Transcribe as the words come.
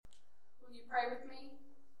pray with me?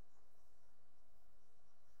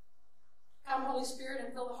 Come, Holy Spirit,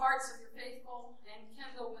 and fill the hearts of your faithful, and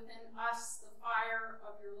kindle within us the fire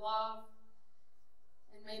of your love.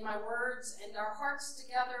 And may my words and our hearts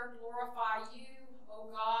together glorify you,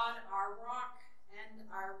 O God, our rock and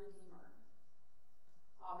our Redeemer.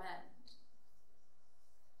 Amen.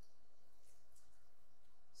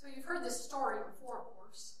 So you've heard this story before, of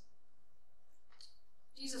course.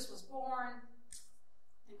 Jesus was born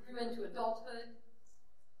and grew into adulthood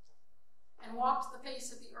and walked the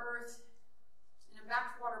face of the earth in a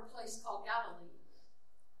backwater place called Galilee.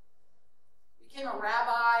 Became a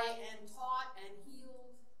rabbi and taught and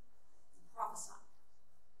healed and prophesied.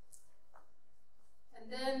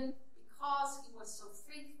 And then, because he was so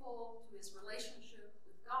faithful to his relationship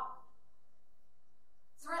with God,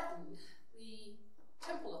 threatened the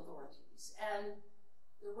temple authorities and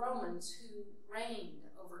the Romans who reigned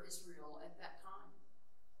over Israel at that time.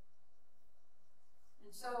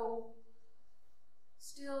 And so,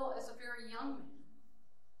 still as a very young man,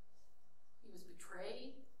 he was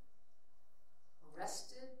betrayed,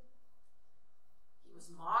 arrested, he was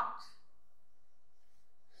mocked,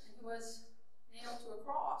 and he was nailed to a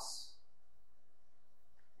cross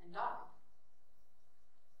and died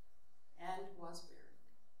and was buried.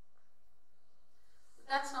 But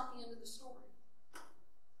that's not the end of the story.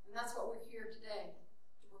 And that's what we're here today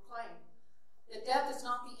to proclaim. That death is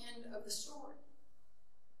not the end of the story.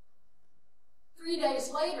 3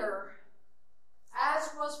 days later, as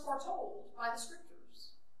was foretold by the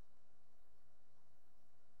scriptures,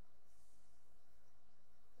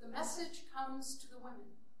 the message comes to the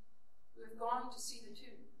women who have gone to see the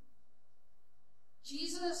tomb.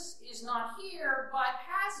 Jesus is not here, but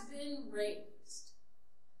has been raised.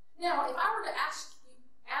 Now, if I were to ask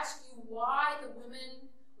you why the women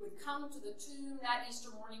would come to the tomb that Easter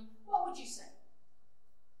morning, what would you say?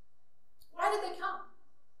 Why did they come?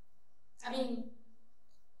 I mean,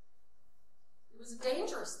 it was a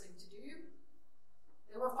dangerous thing to do.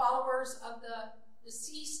 They were followers of the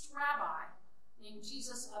deceased rabbi named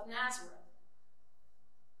Jesus of Nazareth.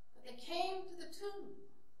 But they came to the tomb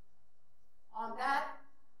on that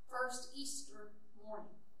first Easter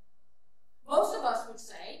morning. Most of us would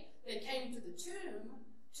say they came to the tomb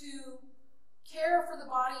to care for the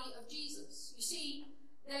body of Jesus. You see,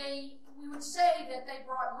 we would say that they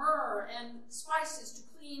brought myrrh and spices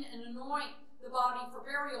to clean and anoint the body for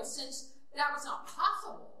burial, since that was not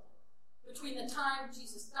possible between the time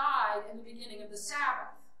Jesus died and the beginning of the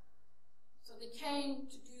Sabbath. So they came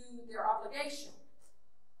to do their obligation.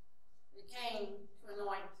 They came to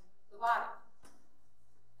anoint the body.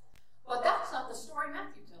 But that's not the story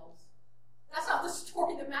Matthew tells. That's not the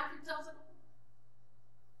story that Matthew tells at all.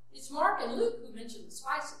 It's Mark and Luke who mention the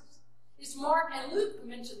spices. It's Mark and Luke who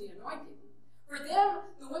mention the anointing. For them,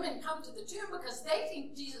 the women come to the tomb because they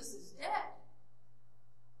think Jesus is dead.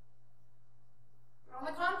 But on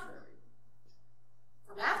the contrary,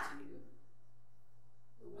 for Matthew,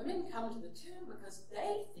 the women come to the tomb because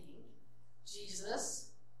they think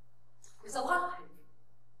Jesus is alive.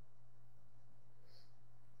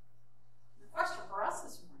 The question for us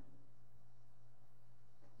this morning: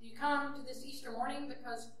 do you come to this Easter morning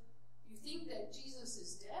because you think that Jesus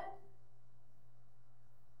is dead?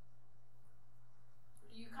 Or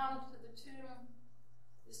do you come to the tomb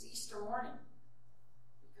this Easter morning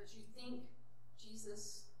because you think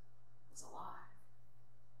Jesus is alive?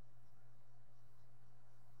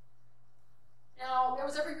 Now, there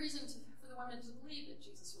was every reason for the women to believe that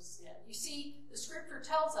Jesus was dead. You see, the scripture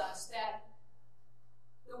tells us that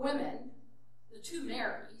the women, the two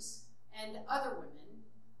Marys, and other women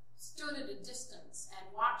stood at a distance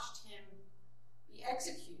and watched him be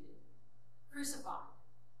executed, crucified.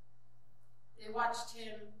 They watched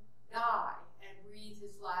him die and breathe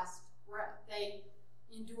his last breath. They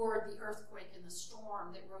endured the earthquake and the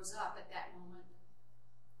storm that rose up at that moment.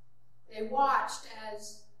 They watched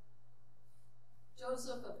as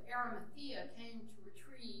Joseph of Arimathea came to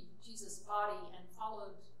retrieve Jesus' body and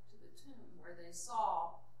followed to the tomb, where they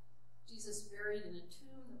saw Jesus buried in a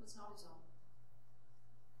tomb that was not his own.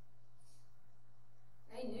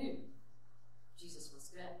 They knew Jesus was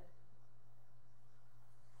dead.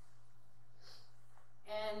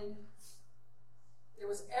 And there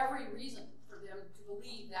was every reason for them to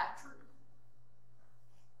believe that truth.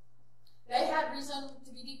 They had reason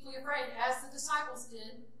to be deeply afraid, as the disciples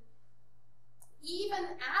did. Even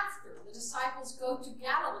after the disciples go to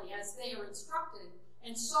Galilee, as they are instructed,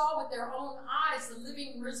 and saw with their own eyes the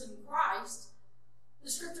living, risen Christ, the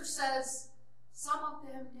scripture says some of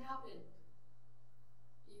them doubted.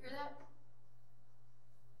 Do you hear that?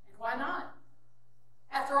 And why not?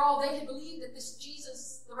 After all, they had believed that this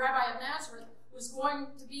Jesus, the Rabbi of Nazareth, was going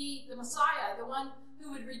to be the Messiah, the one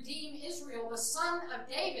who would redeem Israel, the son of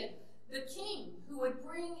David, the king who would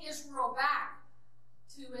bring Israel back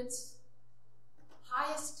to its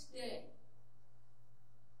highest day.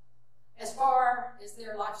 As far as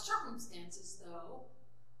their life circumstances, though,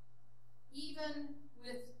 even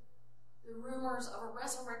with the rumors of a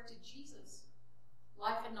resurrected Jesus,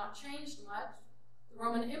 life had not changed much. The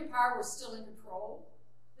Roman Empire was still in control.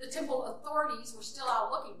 The temple authorities were still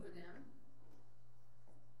out looking for them.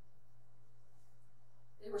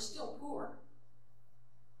 They were still poor.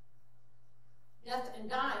 Death and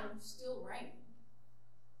dying still reigned.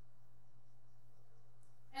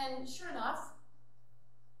 And sure enough,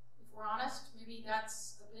 if we're honest, maybe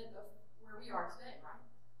that's a bit of where we are today, right?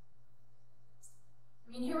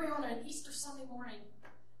 I mean, here we are on an Easter Sunday morning,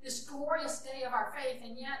 this glorious day of our faith,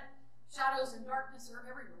 and yet shadows and darkness are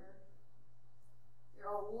everywhere. There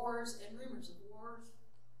are wars and rumors of wars.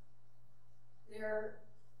 There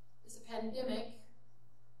is a pandemic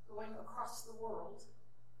going across the world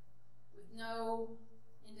with no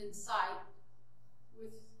end in sight,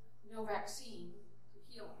 with no vaccine to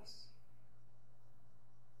heal us.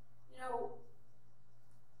 You know,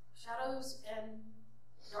 shadows and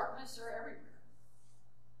darkness are everywhere.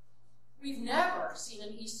 We've never seen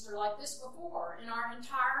an Easter like this before in our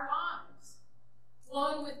entire lives,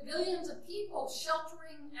 one with billions of people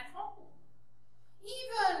sheltering at home.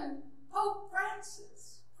 Even Pope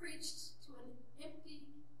Francis preached to an empty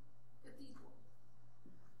cathedral.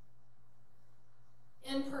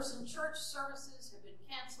 In-person church services have been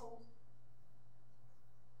canceled.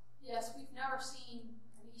 Yes, we've never seen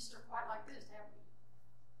an Easter quite like this, have we?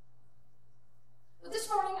 But this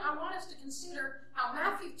morning, I want us to consider how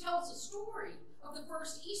Matthew tells the story of the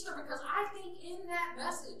first Easter, because I think in that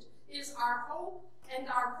message is our hope and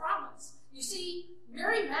our promise. You see,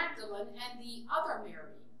 Mary Magdalene and the other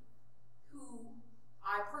Mary, who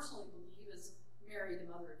I personally believe is Mary,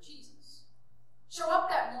 the mother of Jesus, show up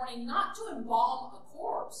that morning not to embalm a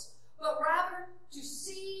corpse, but rather to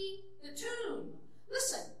see the tomb.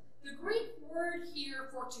 Listen, the Greek word here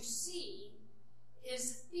for to see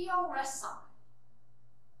is theoresai,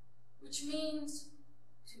 which means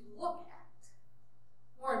to look at.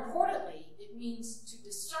 More importantly, it means to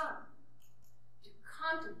discern, to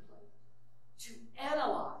contemplate, to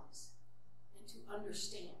analyze, and to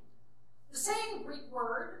understand. The same Greek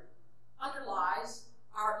word underlies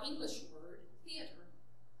our English word, theater,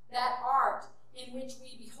 that art in which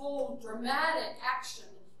we behold dramatic action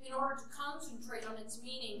in order to concentrate on its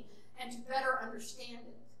meaning and to better understand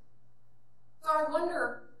it. So I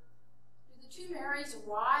wonder, do the two Marys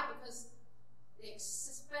arrive because they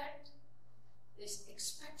expect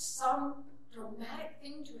some dramatic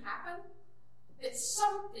thing to happen? That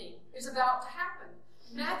something is about to happen.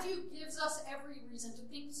 Matthew gives us every reason to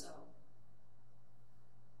think so.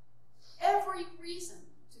 Every reason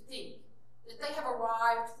to think that they have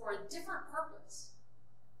arrived for a different purpose.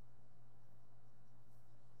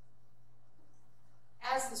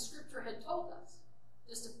 As the scripture had told us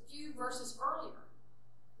just a few verses earlier,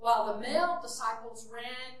 while the male disciples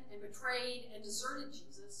ran and betrayed and deserted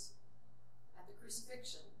Jesus at the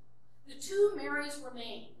crucifixion, the two Marys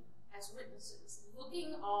remained as witnesses,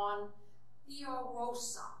 looking on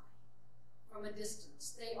theorosai from a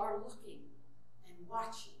distance. They are looking and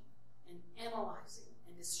watching and analyzing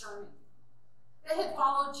and discerning. They had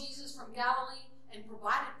followed Jesus from Galilee and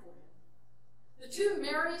provided for him. The two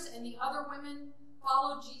Marys and the other women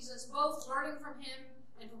followed Jesus, both learning from him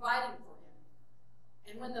and providing for him.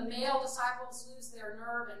 And when the male disciples lose their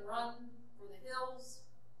nerve and run for the hills,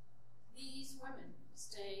 these women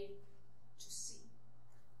stay to see.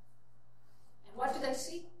 And what do they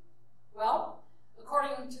see? Well,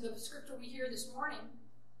 according to the scripture we hear this morning,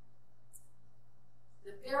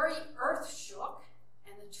 the very earth shook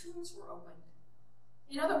and the tombs were opened.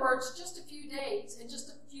 In other words, just a few days and just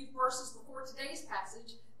a few verses before today's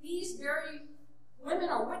passage, these very women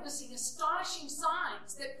are witnessing astonishing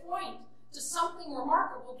signs that point to something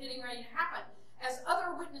remarkable getting ready to happen. As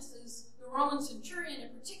other witnesses, the Roman centurion in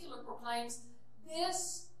particular proclaims,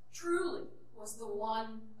 this truly was the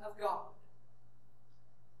one of God.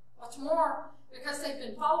 What's more, because they've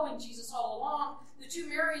been following Jesus all along, the two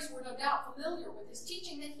Marys were no doubt familiar with his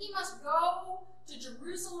teaching that he must go to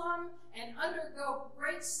Jerusalem and undergo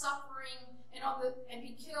great suffering and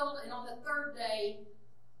be killed, and on the third day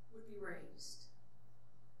would be raised.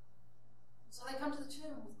 So they come to the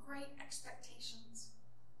tomb with great expectations.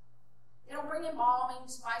 They don't bring embalming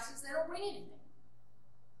spices. They don't bring anything.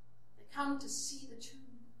 They come to see the tomb,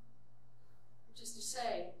 which is to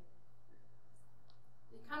say,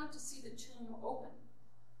 they come to see the tomb open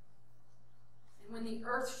And when the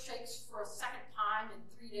earth shakes for a second time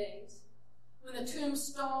in 3 days, when the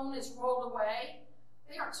tombstone is rolled away,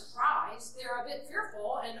 they aren't surprised. They're a bit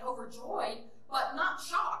fearful and overjoyed, but not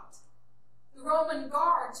shocked. The Roman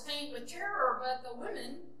guards faint with terror, but the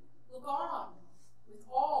women look on with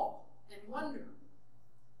awe and wonder.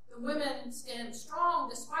 The women stand strong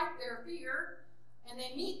despite their fear, and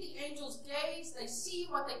they meet the angel's gaze. They see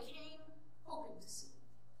what they came hoping to see.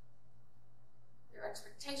 Their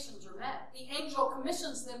expectations are met. The angel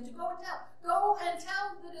commissions them to go and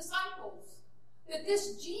tell the disciples that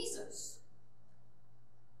this Jesus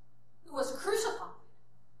who was crucified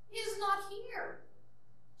is not here.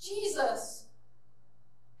 Jesus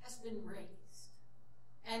has been raised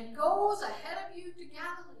and goes ahead of you to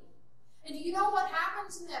Galilee. And do you know what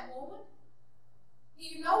happens in that moment? Do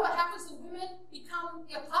you know what happens? The women become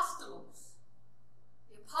the apostolos.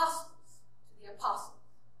 The apostles to the apostles.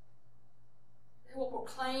 They will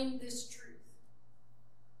proclaim this truth.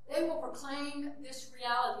 They will proclaim this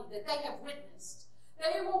reality that they have witnessed.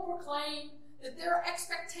 They will proclaim that their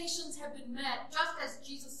expectations have been met, just as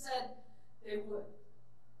Jesus said they would.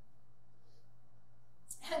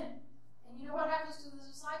 And you know what happens to the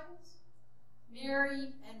disciples? Mary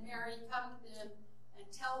come to them and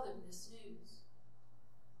tell them this news.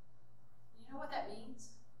 You know what that means?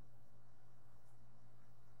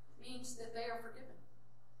 It means that they are forgiven.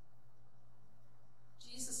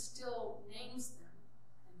 Jesus still names them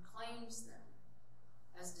and claims them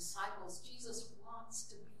as disciples. Jesus wants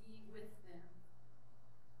to be with them.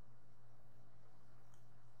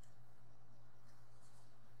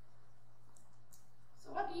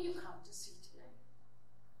 So what do you come to see today?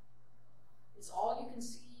 Is all you can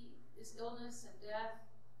see is illness and death,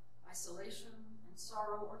 isolation and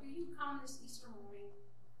sorrow? Or do you come this Easter morning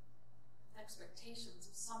with expectations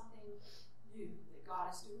of something new that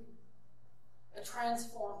God is doing? A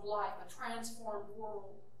transformed life, a transformed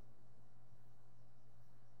world.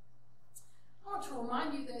 I want to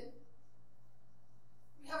remind you that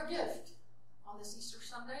we have a gift on this Easter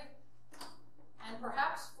Sunday, and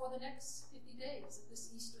perhaps for the next 50 days of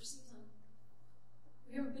this Easter season.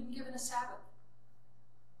 We have been given a Sabbath.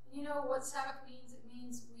 And you know what Sabbath means? It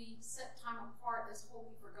means we set time apart as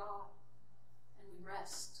holy for God, and we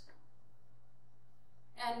rest.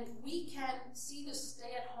 And we can see this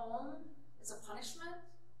stay at home as a punishment,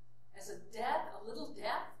 as a death, a little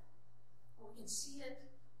death, or we can see it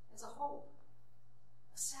as a hope,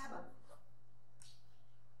 a Sabbath.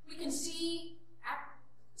 We can see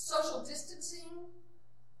social distancing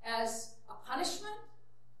as a punishment,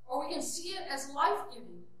 or we can see it as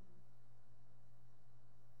life-giving.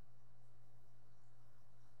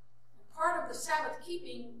 And part of the Sabbath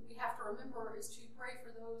keeping, we have to remember, is to pray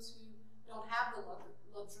for those who don't have the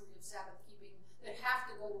luxury of Sabbath keeping, that have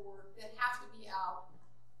to go to work, that have to be out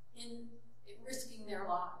in risking their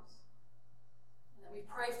lives. And that we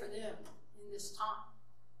pray for them in this time.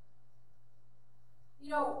 You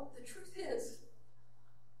know, the truth is,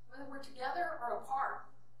 whether we're together or apart,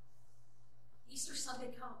 Easter Sunday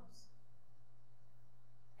comes.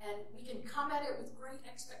 And we can come at it with great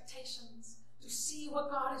expectations to see what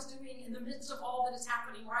God is doing in the midst of all that is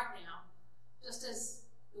happening right now, just as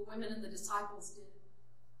the women and the disciples did.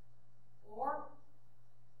 Or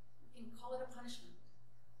we can call it a punishment,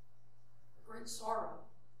 a great sorrow,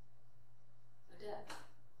 a death.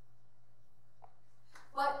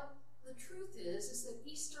 But the truth is that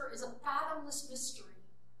Easter is a fathomless mystery.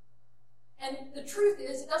 And the truth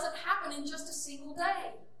is, it doesn't happen in just a single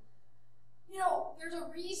day. You know, there's a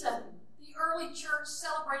reason the early church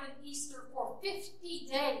celebrated Easter for 50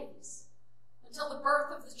 days until the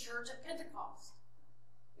birth of the church at Pentecost.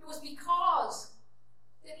 It was because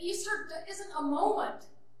that Easter isn't a moment.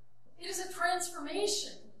 It is a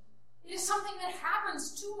transformation. It is something that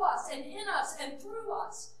happens to us and in us and through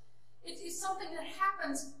us. It is something that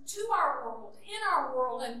happens to our world, in our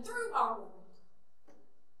world, and through our world.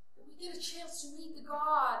 That we get a chance to meet the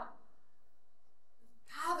God,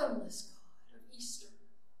 the fathomless God of Easter.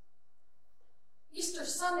 Easter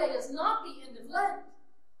Sunday is not the end of Lent.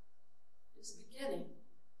 It is the beginning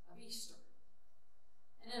of Easter.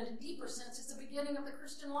 And in a deeper sense, it's the beginning of the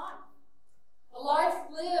Christian life. A life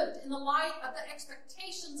lived in the light of the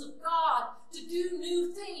expectations of God to do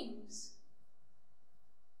new things.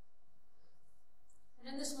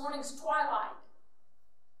 And in this morning's twilight,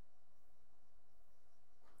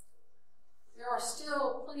 there are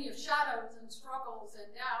still plenty of shadows and struggles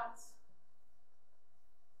and doubts.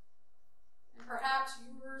 And perhaps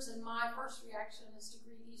yours and my first reaction is to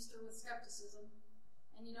greet Easter with skepticism.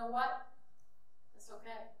 And you know what? That's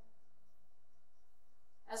okay.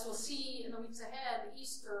 As we'll see in the weeks ahead,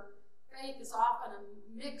 Easter faith is often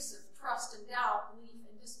a mix of trust and doubt, belief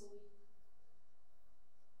and disbelief.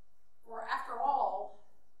 For after all,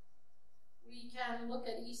 we can look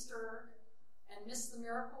at Easter and miss the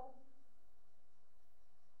miracle,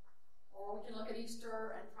 or we can look at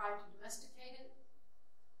Easter and try to domesticate it,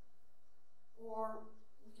 or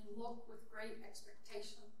we can look with great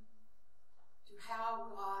expectation to how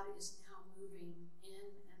God is now moving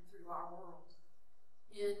in and through our world,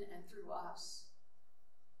 in and through us.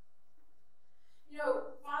 You know,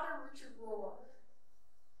 Father Richard Rohr,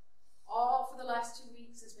 all for the last 2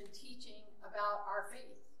 weeks, has been teaching about our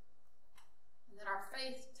faith. And that our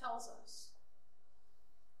faith tells us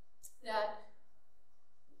that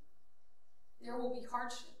there will be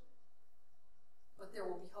hardship, but there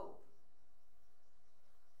will be hope.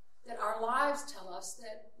 That our lives tell us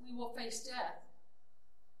that we will face death,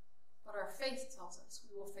 but our faith tells us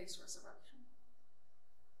we will face resurrection.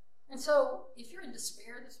 And so, if you're in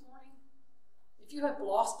despair this morning, if you have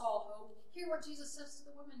lost all hope, hear what Jesus says to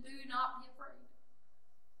the woman: do not be afraid.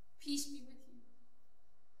 Peace be with you.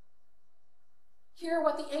 Hear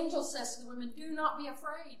what the angel says to the women: do not be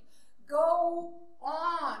afraid. Go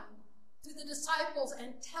on to the disciples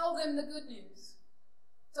and tell them the good news.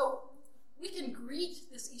 So we can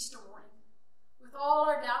greet this Easter morning with all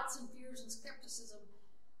our doubts and fears and skepticism,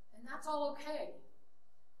 and that's all okay.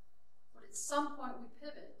 But at some point we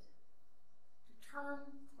pivot to turn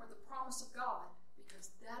toward the promise of God, because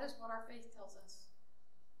that is what our faith tells us,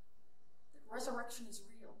 that resurrection is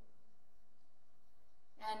real.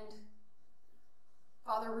 And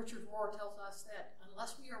Father Richard Rohr tells us that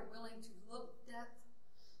unless we are willing to look death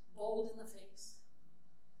bold in the face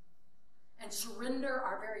and surrender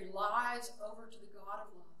our very lives over to the God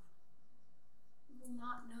of love, we will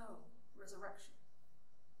not know resurrection.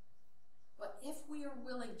 But if we are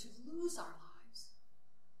willing to lose our lives,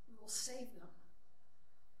 we will save them.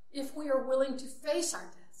 If we are willing to face our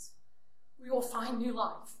deaths, we will find new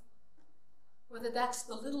life. Whether that's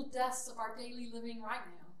the little deaths of our daily living right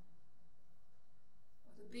now,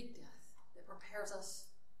 or the big death that prepares us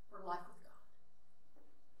for life with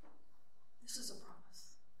God. This is a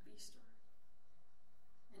promise of Easter.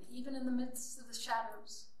 And even in the midst of the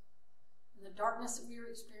shadows and the darkness that we are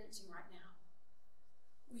experiencing right now,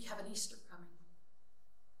 we have an Easter coming.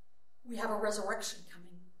 We have a resurrection coming.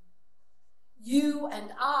 You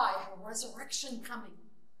and I have a resurrection coming.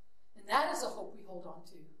 And that is a hope we hold on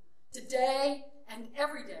to today and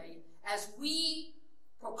every day as we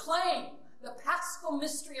proclaim the paschal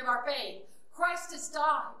mystery of our faith. Christ has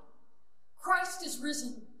died. Christ is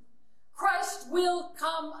risen. Christ will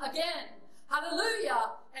come again.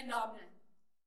 Hallelujah and amen.